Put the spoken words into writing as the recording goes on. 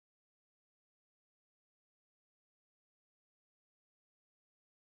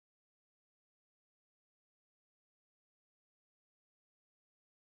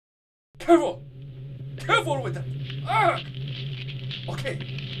Careful! Careful with that! Ah!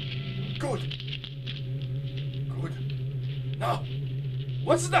 Okay. Good. Good. Now,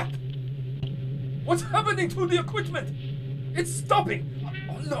 what's that? What's happening to the equipment? It's stopping!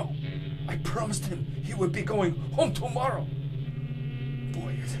 Oh no! I promised him he would be going home tomorrow.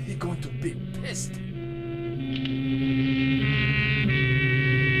 Boy, is he going to be pissed.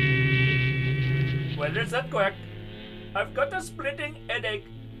 Well, is that correct? I've got a splitting headache.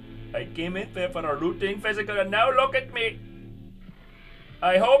 I came in here for a routine physical and now look at me.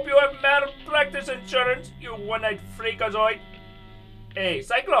 I hope you have malpractice insurance, you one-eyed freakazoid. Hey,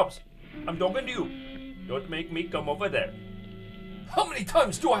 Cyclops, I'm talking to you. Don't make me come over there. How many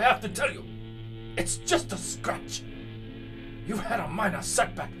times do I have to tell you? It's just a scratch. You've had a minor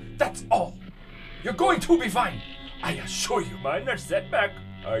setback, that's all. You're going to be fine, I assure you. Minor setback?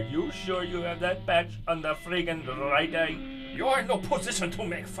 Are you sure you have that patch on the friggin' right eye? You are in no position to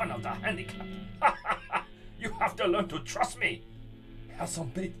make fun of the handicapped. You have to learn to trust me. Have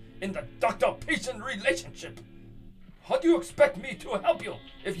some faith in the doctor-patient relationship. How do you expect me to help you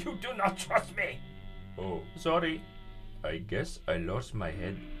if you do not trust me? Oh, sorry. I guess I lost my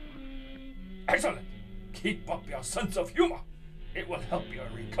head. Excellent. Keep up your sense of humor. It will help your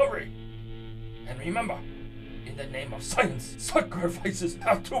recovery. And remember, in the name of science, sacrifices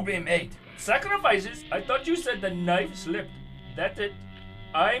have to be made. Sacrifices? I thought you said the knife slipped. That's it.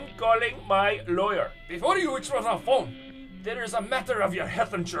 I'm calling my lawyer. Before you reach for the phone, there is a matter of your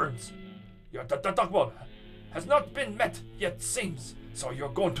health insurance. Your deductible has not been met yet, seems. So you're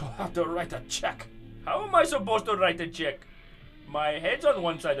going to have to write a check. How am I supposed to write a check? My head's on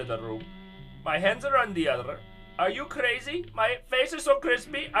one side of the room. My hands are on the other. Are you crazy? My face is so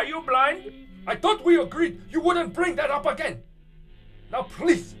crispy. Are you blind? I thought we agreed you wouldn't bring that up again. Now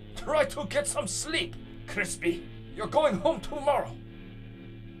please, try to get some sleep. Crispy, you're going home tomorrow.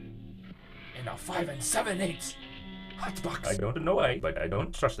 In a 5 7/8 hot box. I don't know why, but I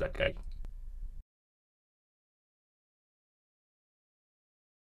don't trust that guy.